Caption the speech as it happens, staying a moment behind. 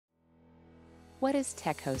What is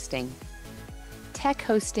tech hosting? Tech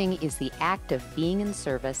hosting is the act of being in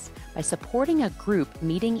service by supporting a group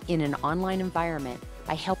meeting in an online environment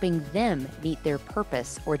by helping them meet their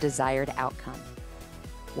purpose or desired outcome.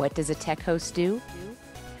 What does a tech host do?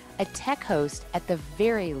 A tech host, at the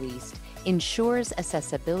very least, ensures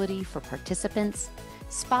accessibility for participants,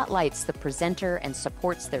 spotlights the presenter and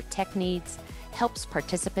supports their tech needs, helps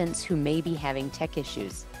participants who may be having tech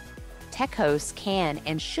issues. Tech hosts can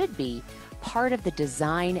and should be part of the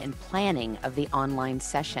design and planning of the online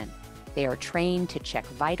session. They are trained to check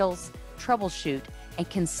vitals, troubleshoot, and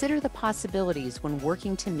consider the possibilities when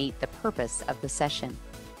working to meet the purpose of the session.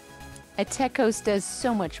 A tech host does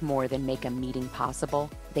so much more than make a meeting possible.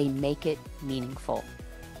 They make it meaningful.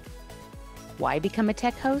 Why become a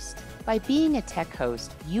tech host? By being a tech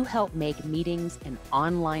host, you help make meetings and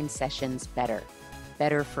online sessions better.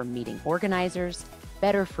 Better for meeting organizers,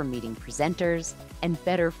 better for meeting presenters, and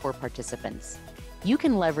better for participants. You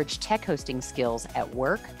can leverage tech hosting skills at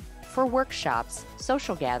work, for workshops,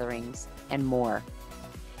 social gatherings, and more.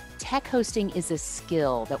 Tech hosting is a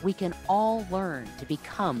skill that we can all learn to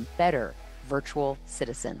become better virtual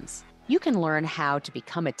citizens. You can learn how to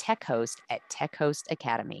become a tech host at Tech Host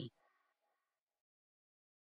Academy.